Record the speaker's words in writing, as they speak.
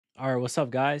All right, what's up,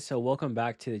 guys? So, welcome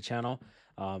back to the channel.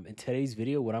 In today's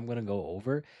video, what I'm going to go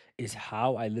over is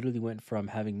how I literally went from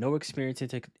having no experience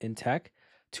in tech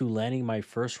to landing my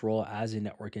first role as a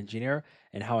network engineer,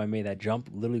 and how I made that jump,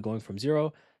 literally going from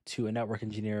zero to a network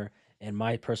engineer, and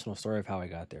my personal story of how I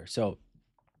got there. So,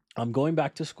 I'm going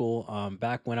back to school.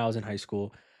 Back when I was in high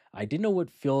school, I didn't know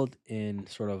what field in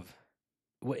sort of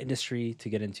what industry to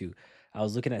get into. I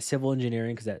was looking at civil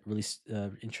engineering because that really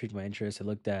intrigued my interest. I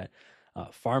looked at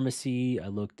pharmacy. I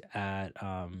looked at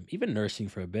even nursing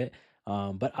for a bit.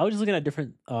 But I was just looking at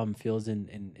different fields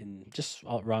in just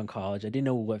all around college. I didn't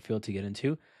know what field to get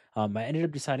into. I ended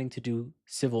up deciding to do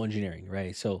civil engineering,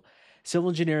 right? So, civil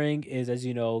engineering is, as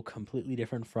you know, completely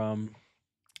different from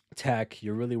tech.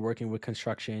 You're really working with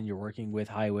construction. You're working with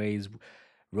highways,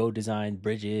 road design,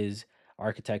 bridges,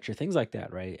 architecture, things like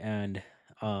that, right? And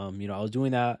I was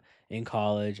doing that in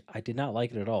college. I did not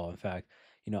like it at all. In fact,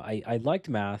 I liked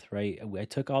math, right? I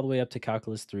took all the way up to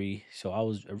calculus 3, so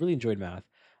I really enjoyed math.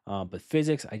 But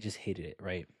physics, I just hated it,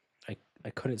 right? I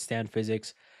couldn't stand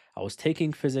physics. I was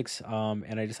taking physics,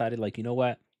 and I decided, like, you know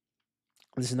what?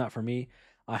 This is not for me.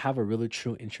 I have a really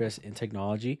true interest in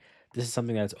technology. This is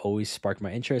something that's always sparked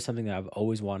my interest, something that I've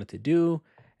always wanted to do.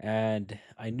 And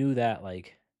I knew that,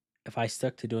 like, if I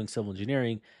stuck to doing civil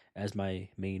engineering as my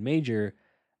main major,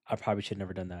 I probably should have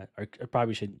never done that. Or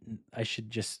I should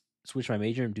just switch my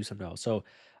major and do something else. So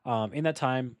in that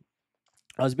time,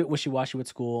 I was a bit wishy-washy with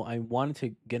school. I wanted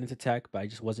to get into tech, but I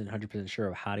just wasn't 100% sure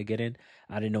of how to get in.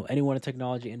 I didn't know anyone in the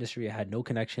technology industry. I had no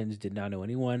connections, did not know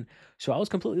anyone. So I was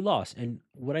completely lost. And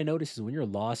what I noticed is when you're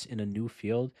lost in a new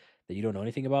field that you don't know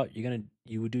anything about,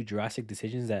 you would do drastic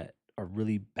decisions that are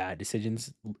really bad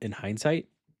decisions in hindsight.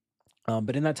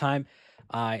 But in that time,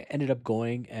 I ended up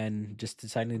going and just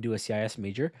deciding to do a CIS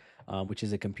major, which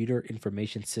is a computer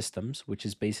information systems, which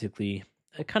is basically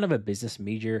a kind of a business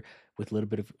major with a little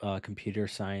bit of computer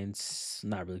science,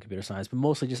 not really computer science, but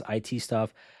mostly just IT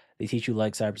stuff. They teach you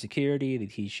like cybersecurity, they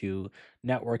teach you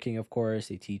networking, of course,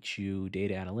 they teach you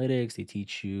data analytics, they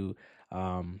teach you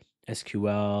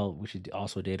SQL, which is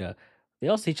also data. They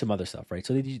also teach some other stuff, right?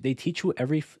 So they teach you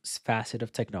every facet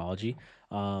of technology,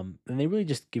 and they really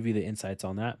just give you the insights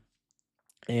on that.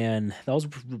 And that was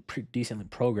a pretty decently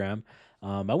program.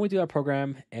 I went through that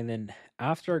program, and then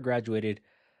after I graduated,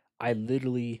 I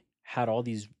literally had all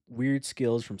these weird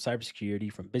skills from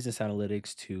cybersecurity, from business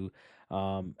analytics to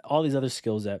all these other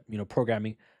skills that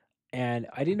programming, and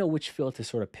I didn't know which field to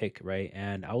sort of pick, right?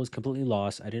 And I was completely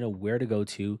lost. I didn't know where to go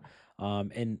to.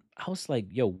 And I was like,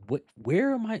 yo,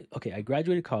 where am I? Okay, I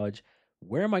graduated college.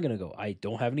 Where am I gonna go? I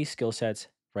don't have any skill sets,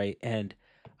 right? And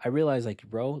I realized, like,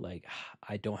 bro, like,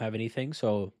 I don't have anything.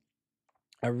 So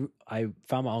I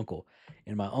found my uncle,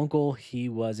 and my uncle, he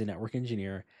was a network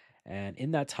engineer. And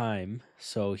in that time,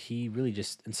 so he really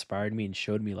just inspired me and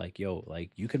showed me, like, yo,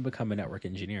 like, you can become a network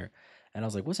engineer. And I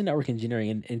was like, what's a network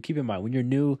engineering? And keep in mind, when you're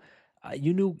new,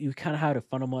 you kind of had a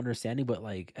fundamental understanding, but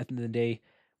like at the end of the day,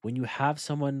 when you have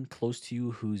someone close to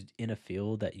you who's in a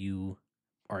field that you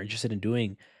are interested in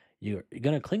doing, you're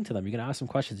gonna cling to them. You're gonna ask them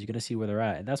questions. You're gonna see where they're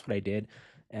at, and that's what I did.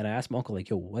 And I asked my uncle, like,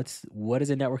 yo, what does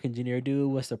a network engineer do?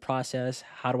 What's the process?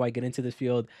 How do I get into the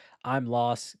field? I'm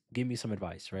lost. Give me some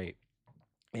advice, right?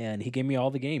 And he gave me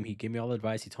all the game. He gave me all the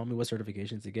advice. He told me what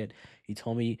certifications to get. He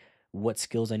told me what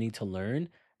skills I need to learn.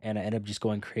 And I ended up just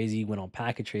going crazy, went on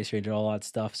packet tracer and did all that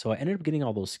stuff. So I ended up getting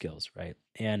all those skills, right?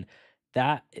 And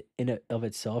that in and of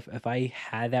itself, if I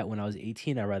had that when I was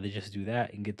 18, I'd rather just do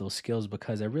that and get those skills,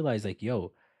 because I realized, like,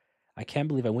 yo, I can't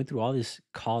believe I went through all this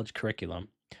college curriculum.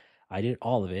 I did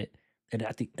all of it. And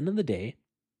at the end of the day,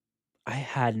 I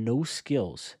had no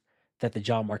skills that the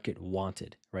job market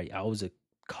wanted, right? I was a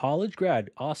college grad,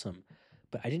 awesome,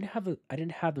 but I didn't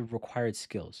have the required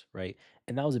skills, right?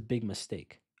 And that was a big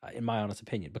mistake, in my honest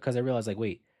opinion, because I realized, like,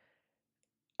 wait,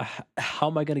 how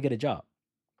am I going to get a job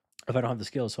if I don't have the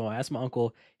skills? So I asked my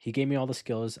uncle. He gave me all the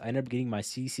skills. I ended up getting my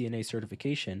CCNA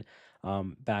certification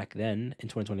back then in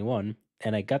 2021,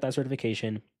 and I got that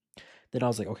certification. Then I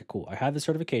was like, okay, cool. I have the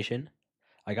certification.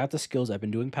 I got the skills. I've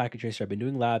been doing packet tracer. I've been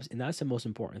doing labs, and that's the most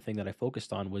important thing that I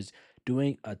focused on, was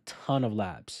doing a ton of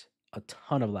labs,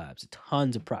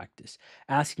 tons of practice.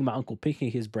 Asking my uncle, picking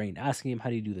his brain, asking him, how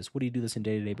do you do this? What do you do this in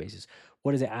day to day basis?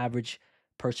 What does an average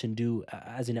person do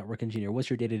as a network engineer? What's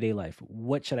your day to day life?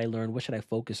 What should I learn? What should I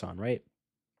focus on? Right?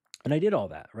 And I did all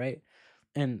that. Right?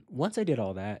 And once I did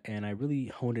all that, and I really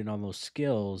honed in on those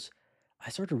skills, I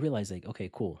started to realize, like, okay,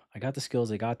 cool. I got the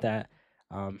skills. I got that.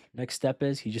 Next step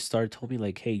is, he just started told me,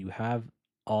 like, hey, you have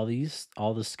all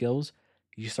the skills.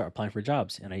 You just start applying for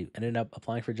jobs. And I ended up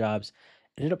applying for jobs.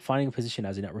 Ended up finding a position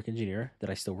as a network engineer that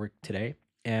I still work today.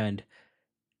 And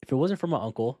if it wasn't for my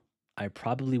uncle, I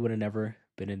probably would have never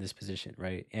been in this position,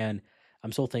 right? And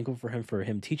I'm so thankful for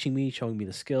him teaching me, showing me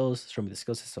the skills, showing me the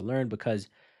skill sets to learn. Because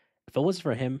if it wasn't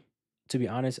for him, to be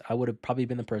honest, I would have probably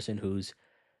been the person who's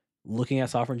looking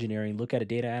at software engineering, look at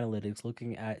data analytics,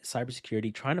 looking at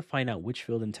cybersecurity, trying to find out which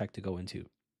field in tech to go into.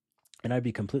 And I'd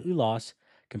be completely lost,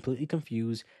 completely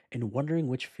confused, and wondering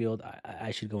which field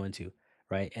I should go into,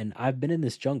 right? And I've been in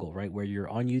this jungle, right, where you're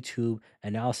on YouTube,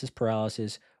 analysis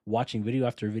paralysis, watching video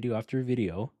after video after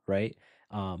video, right?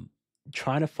 Um,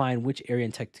 Trying to find which area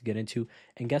in tech to get into.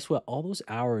 And guess what? All those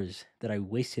hours that I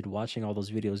wasted watching all those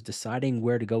videos, deciding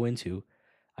where to go into,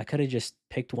 I could have just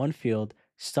picked one field,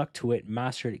 stuck to it,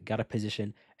 mastered it, got a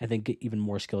position, and then get even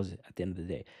more skills at the end of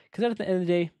the day. Because at the end of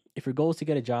the day, if your goal is to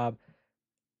get a job,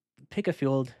 pick a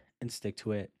field and stick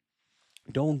to it.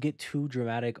 Don't get too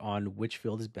dramatic on which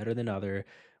field is better than other,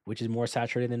 which is more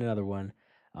saturated than another one.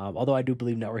 Although I do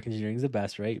believe network engineering is the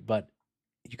best, right? But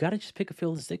you got to just pick a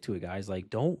field and stick to it, guys.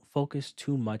 Like, don't focus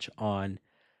too much on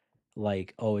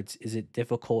like, oh, it's is it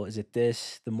difficult? Is it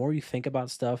this? The more you think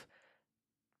about stuff,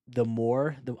 I'm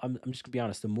just gonna be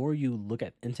honest. The more you look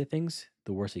at into things,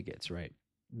 the worse it gets, right?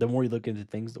 The more you look into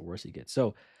things, the worse it gets.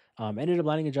 So, ended up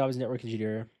landing a job as a network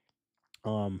engineer,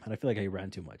 and I feel like I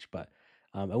ran too much, but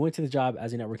I went to the job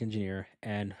as a network engineer,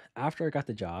 and after I got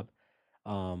the job,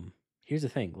 here's the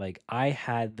thing: like I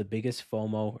had the biggest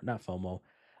FOMO, not FOMO,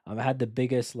 I had the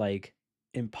biggest like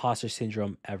imposter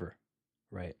syndrome ever,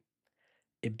 right?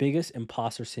 A biggest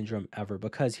imposter syndrome ever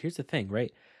because here's the thing,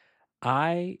 right?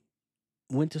 I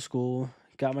went to school,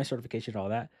 got my certification, all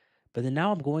that. But then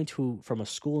now I'm going to from a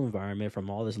school environment,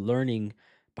 from all this learning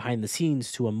behind the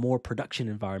scenes to a more production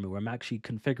environment where I'm actually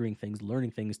configuring things,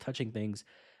 learning things, touching things.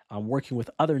 I'm working with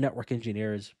other network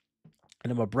engineers,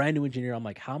 and I'm a brand new engineer. I'm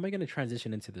like, how am I going to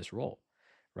transition into this role?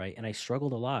 Right. And I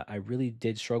struggled a lot. I really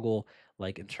did struggle,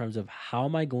 like, in terms of how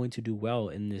am I going to do well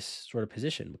in this sort of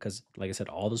position? Because, like I said,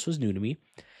 all this was new to me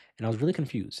and I was really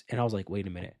confused. And I was like, wait a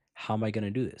minute, how am I going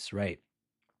to do this? Right.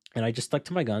 And I just stuck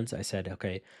to my guns. I said,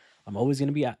 okay, I'm always going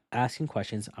to be asking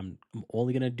questions. I'm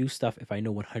only going to do stuff if I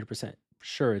know 100%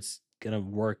 sure it's going to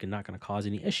work and not going to cause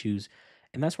any issues.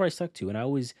 And that's where I stuck to. And I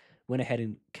always went ahead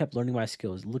and kept learning my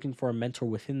skills, looking for a mentor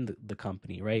within the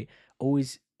company, right?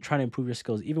 Always trying to improve your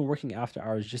skills, even working after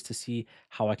hours just to see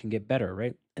how I can get better,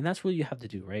 right? And that's what you have to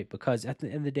do, right? Because at the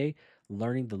end of the day, the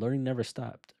learning never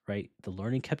stopped, right? The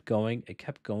learning kept going, it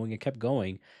kept going, it kept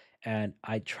going, and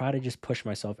I try to just push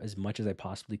myself as much as I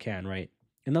possibly can, right?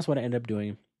 And that's what I ended up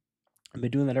doing. I've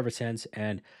been doing that ever since,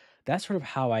 and that's sort of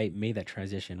how I made that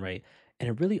transition, right? And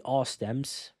it really all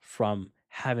stems from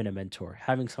having a mentor,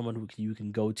 having someone you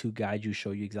can go to, guide you,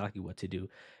 show you exactly what to do.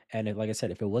 And if, like I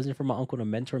said, if it wasn't for my uncle to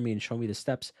mentor me and show me the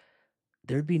steps,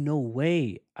 there'd be no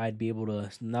way I'd be able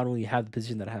to not only have the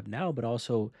position that I have now, but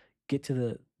also get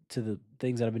to the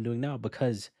things that I've been doing now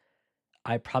because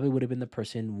I probably would have been the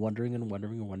person wondering and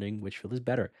wondering and wondering which field is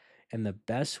better. And the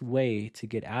best way to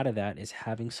get out of that is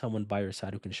having someone by your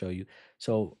side who can show you.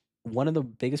 So one of the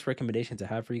biggest recommendations I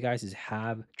have for you guys is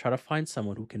have try to find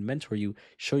someone who can mentor you,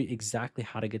 show you exactly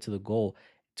how to get to the goal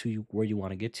to where you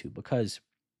want to get to. Because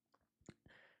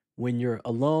when you're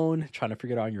alone trying to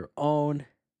figure it out on your own,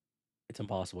 it's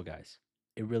impossible, guys.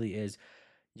 It really is.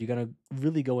 You're gonna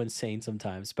really go insane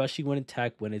sometimes, especially when in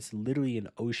tech, when it's literally an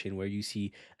ocean where you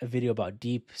see a video about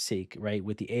DeepSeek, right?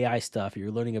 With the AI stuff,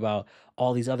 you're learning about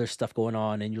all these other stuff going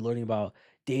on, and you're learning about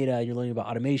data, and you're learning about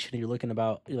automation, and you're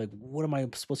like, what am I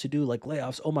supposed to do? Like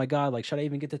layoffs? Oh my god! Like, should I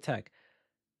even get to tech?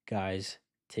 Guys,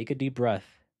 take a deep breath.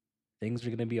 Things are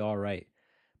gonna be all right.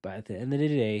 But at the end of the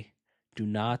day, do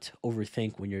not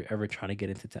overthink when you're ever trying to get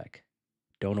into tech.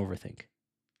 Don't overthink.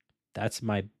 That's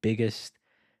my biggest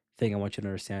thing I want you to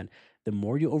understand. The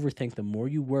more you overthink, the more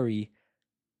you worry,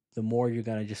 the more you're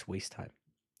gonna just waste time.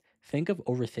 Think of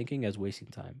overthinking as wasting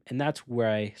time. And that's where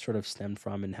I sort of stemmed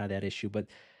from and had that issue. But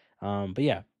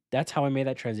yeah, that's how I made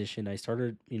that transition. I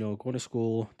started, going to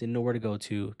school, didn't know where to go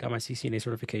to, got my CCNA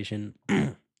certification.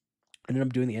 Ended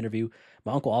up doing the interview.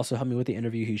 My uncle also helped me with the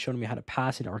interview. He showed me how to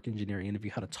pass an arc engineering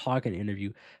interview, how to talk in an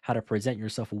interview, how to present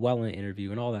yourself well in an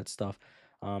interview, and all that stuff.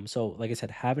 So, like I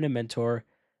said, having a mentor,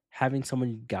 having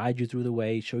someone guide you through the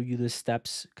way, show you the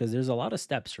steps, because there's a lot of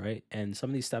steps, right? And some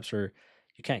of these steps are,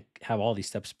 you can't have all these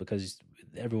steps because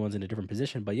everyone's in a different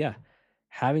position. But yeah,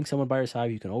 having someone by your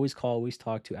side you can always call, always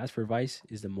talk to, ask for advice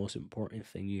is the most important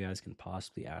thing you guys can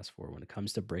possibly ask for when it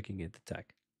comes to breaking into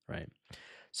tech, right?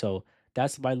 So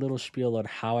that's my little spiel on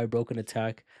how I broke into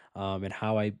tech, and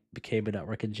how I became a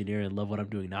network engineer and love what I'm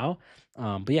doing now.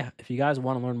 But yeah, if you guys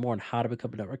want to learn more on how to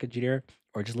become a network engineer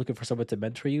or just looking for someone to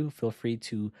mentor you, feel free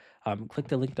to click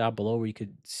the link down below where you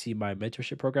could see my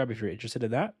mentorship program if you're interested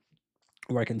in that.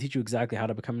 where I can teach you exactly how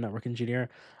to become a network engineer,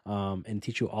 and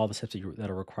teach you all the steps that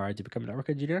are required to become a network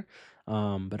engineer.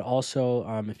 But also,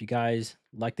 if you guys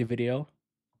like the video,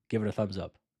 give it a thumbs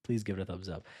up. Please give it a thumbs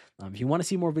up. If you want to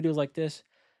see more videos like this,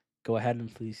 go ahead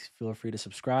and please feel free to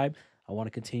subscribe. I want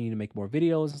to continue to make more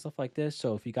videos and stuff like this.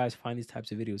 So if you guys find these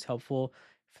types of videos helpful,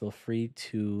 feel free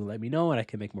to let me know and I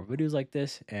can make more videos like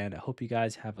this. And I hope you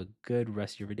guys have a good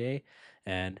rest of your day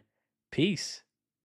and peace.